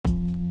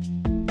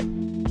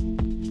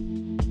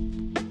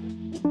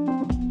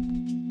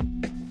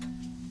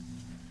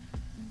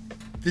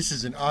This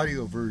is an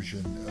audio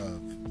version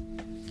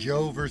of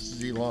Joe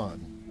vs.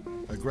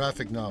 Elon, a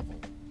graphic novel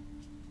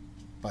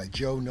by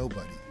Joe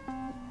Nobody.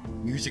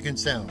 Music and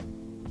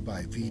sound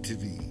by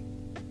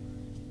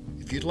V2V.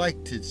 If you'd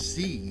like to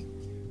see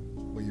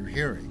what you're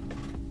hearing,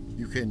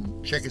 you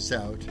can check us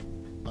out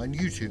on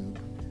YouTube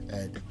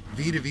at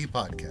V2V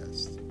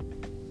Podcast.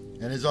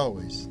 And as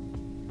always,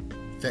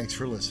 thanks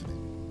for listening.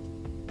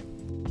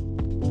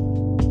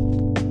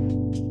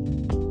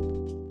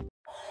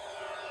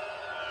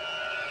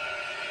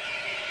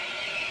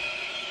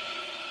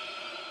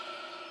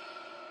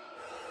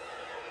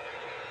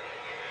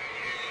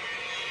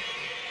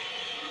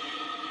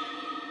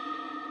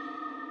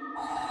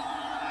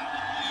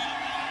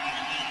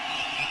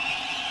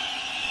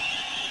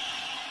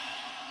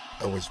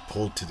 I was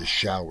pulled to the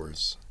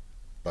showers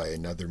by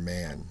another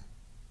man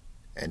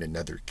and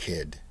another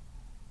kid.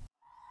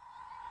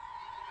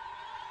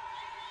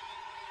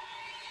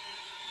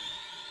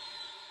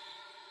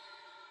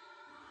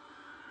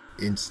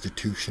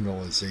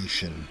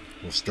 Institutionalization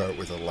will start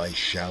with a light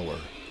shower,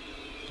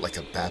 like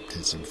a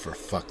baptism for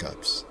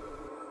fuck-ups.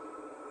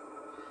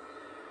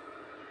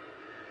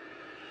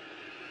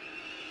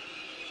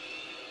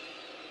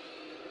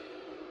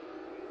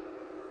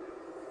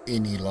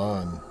 In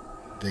Elon,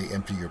 they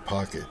empty your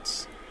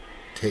pockets,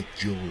 take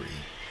jewelry,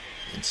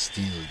 and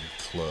steal your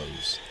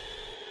clothes.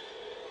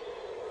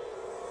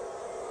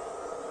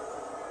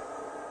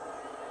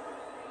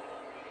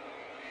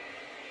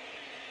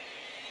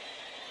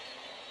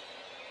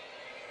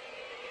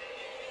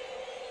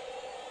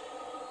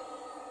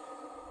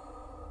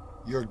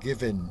 You're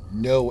given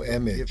no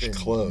image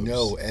clothes.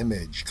 No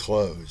image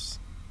clothes.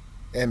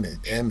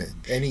 Image.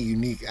 Any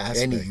unique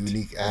aspect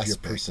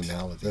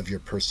of your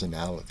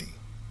personality.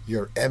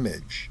 Your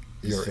image.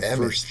 Is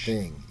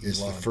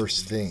the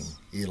first thing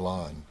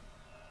Elon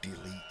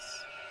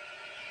deletes.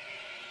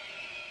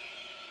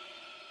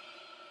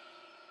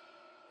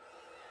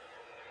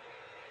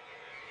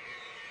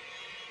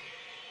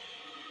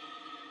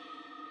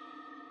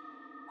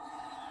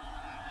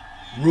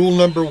 Rule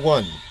number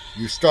 1,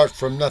 you start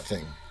from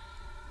nothing.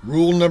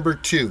 Rule number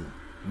 2,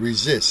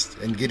 resist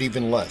and get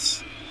even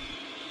less.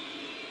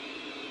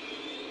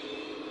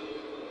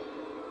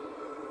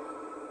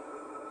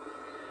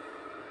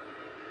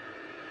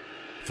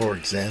 For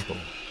example,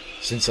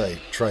 since I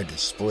tried to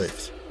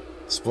split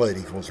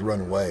equals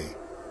run away,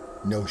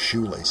 no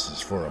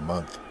shoelaces for a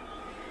month.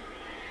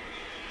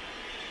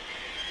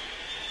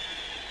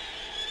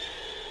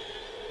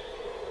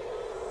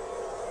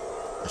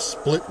 A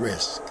split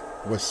wrist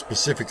was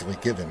specifically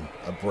given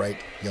a bright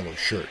yellow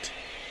shirt.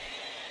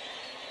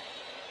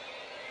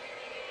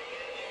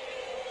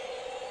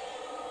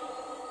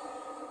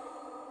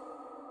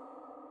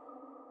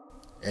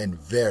 And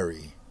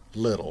very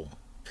little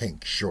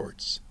pink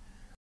shorts.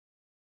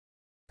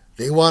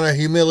 They want to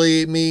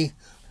humiliate me.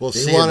 We'll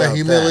see about that. They want to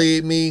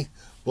humiliate me.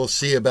 We'll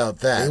see about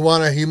that. They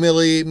want to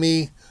humiliate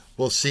me.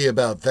 We'll see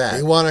about that.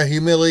 They want to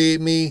humiliate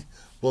me.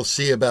 We'll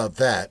see about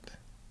that.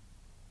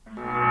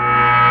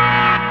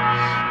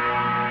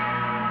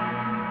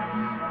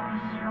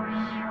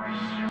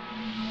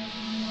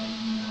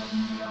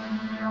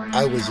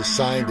 I was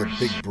assigned a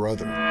big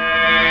brother.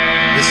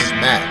 This is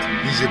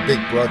Matt. He's your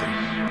big brother.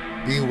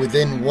 Be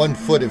within 1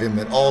 foot of him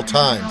at all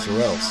times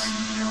or else.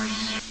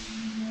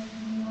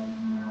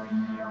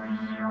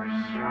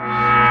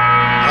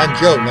 I'm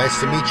Joe, nice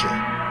to meet you.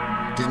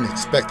 Didn't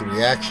expect the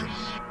reaction.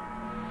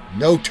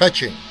 No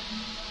touching.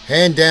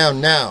 Hand down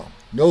now.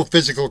 No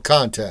physical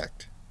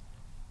contact.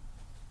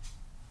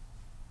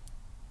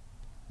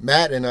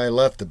 Matt and I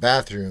left the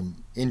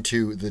bathroom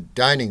into the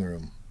dining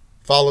room.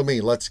 Follow me,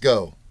 let's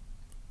go.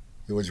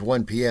 It was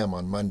 1 p.m.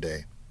 on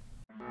Monday.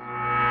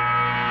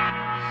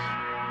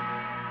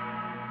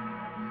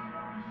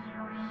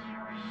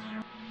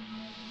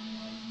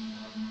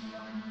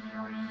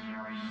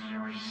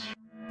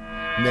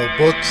 No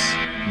books,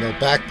 no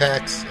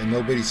backpacks, and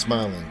nobody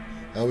smiling.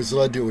 I was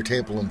led to a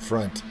table in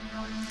front.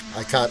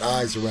 I caught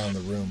eyes around the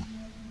room.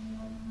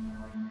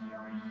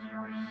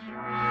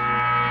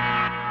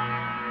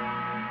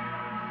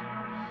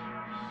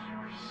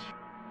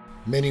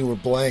 Many were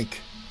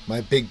blank.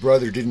 My big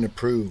brother didn't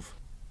approve.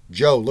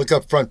 Joe, look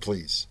up front,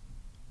 please.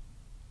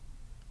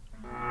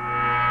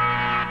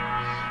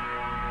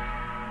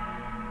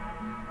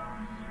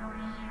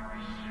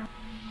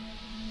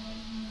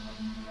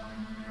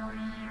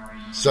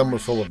 Some were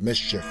full of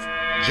mischief.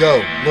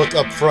 Joe, look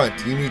up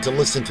front. You need to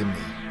listen to me.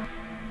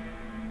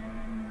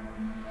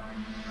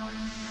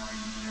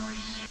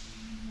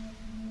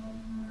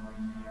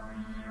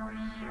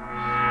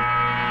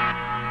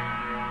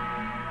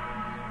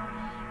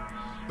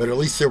 But at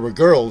least there were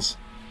girls.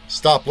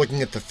 Stop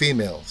looking at the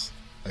females.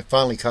 I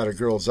finally caught a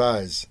girl's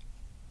eyes.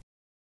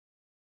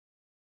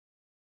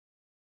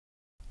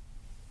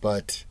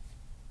 But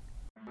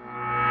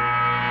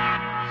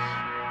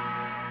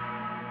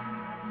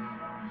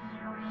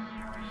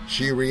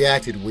she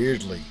reacted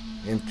weirdly,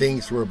 and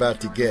things were about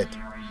to get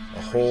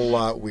a whole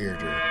lot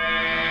weirder.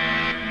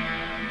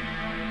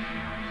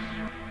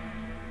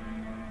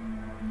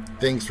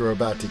 Things were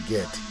about to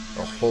get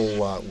a whole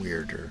lot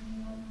weirder.